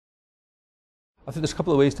I think there's a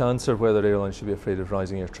couple of ways to answer whether airlines should be afraid of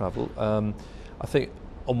rising air travel. I think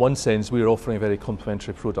on one sense we're offering a very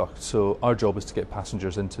complementary product, so our job is to get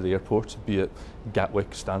passengers into the airport, be it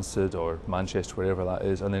Gatwick, Stansted or Manchester, wherever that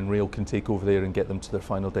is, and then rail can take over there and get them to their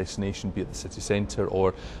final destination, be it the city centre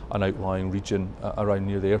or an outlying region around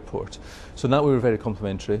near the airport. So in that way we're very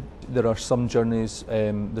complementary. There are some journeys,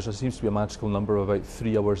 there seems to be a magical number of about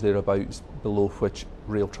 3 hours thereabouts below which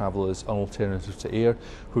rail travel is an alternative to air,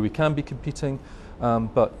 where we can be competing.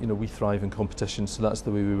 But we thrive in competition, so that's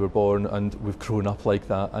the way we were born and we've grown up like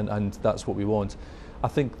that, and that's what we want. I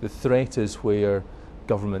think the threat is where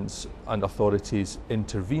governments and authorities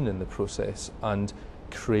intervene in the process and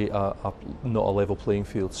create not a level playing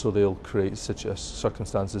field, so they'll create such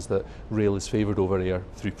circumstances that rail is favoured over air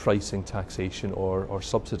through pricing, taxation or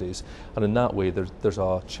subsidies, and in that way there's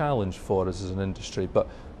a challenge for us as an industry, but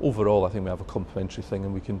overall I think we have a complementary thing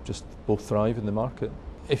and we can just both thrive in the market.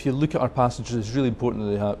 If you look at our passengers, it's really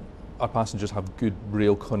important that our passengers have good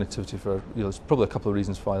rail connectivity for, there's probably a couple of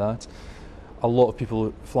reasons why that. A lot of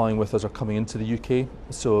people flying with us are coming into the UK,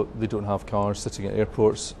 so they don't have cars sitting at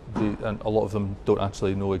airports, and a lot of them don't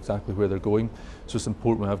actually know exactly where they're going, so it's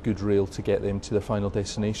important we have good rail to get them to their final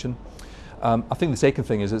destination. I think the second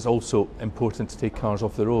thing is it's also important to take cars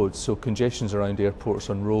off the roads, so congestions around airports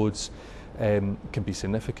on roads can be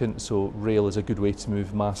significant, so rail is a good way to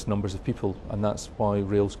move mass numbers of people, and that's why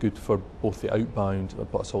rail's good for both the outbound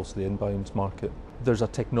but it's also the inbound market. There's a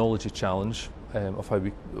technology challenge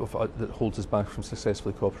that holds us back from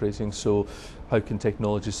successfully cooperating, so how can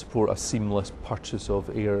technology support a seamless purchase of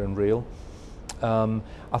air and rail?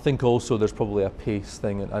 I think also there's probably a pace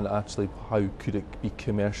thing, and actually how could it be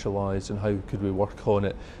commercialised and how could we work on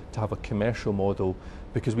it to have a commercial model,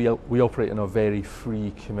 because we operate in a very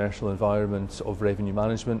free commercial environment of revenue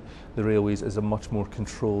management. The railways is a much more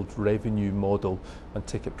controlled revenue model and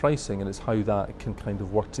ticket pricing, and it's how that can kind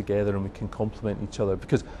of work together and we can complement each other,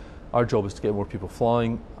 because our job is to get more people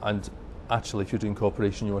flying, and actually if you're doing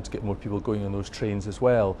cooperation you want to get more people going on those trains as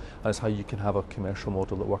well, and it's how you can have a commercial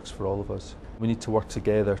model that works for all of us. We need to work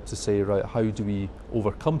together to say, right, how do we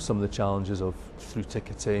overcome some of the challenges of through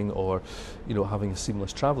ticketing or having a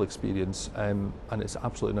seamless travel experience, and it's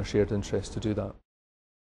absolutely in our shared interest to do that.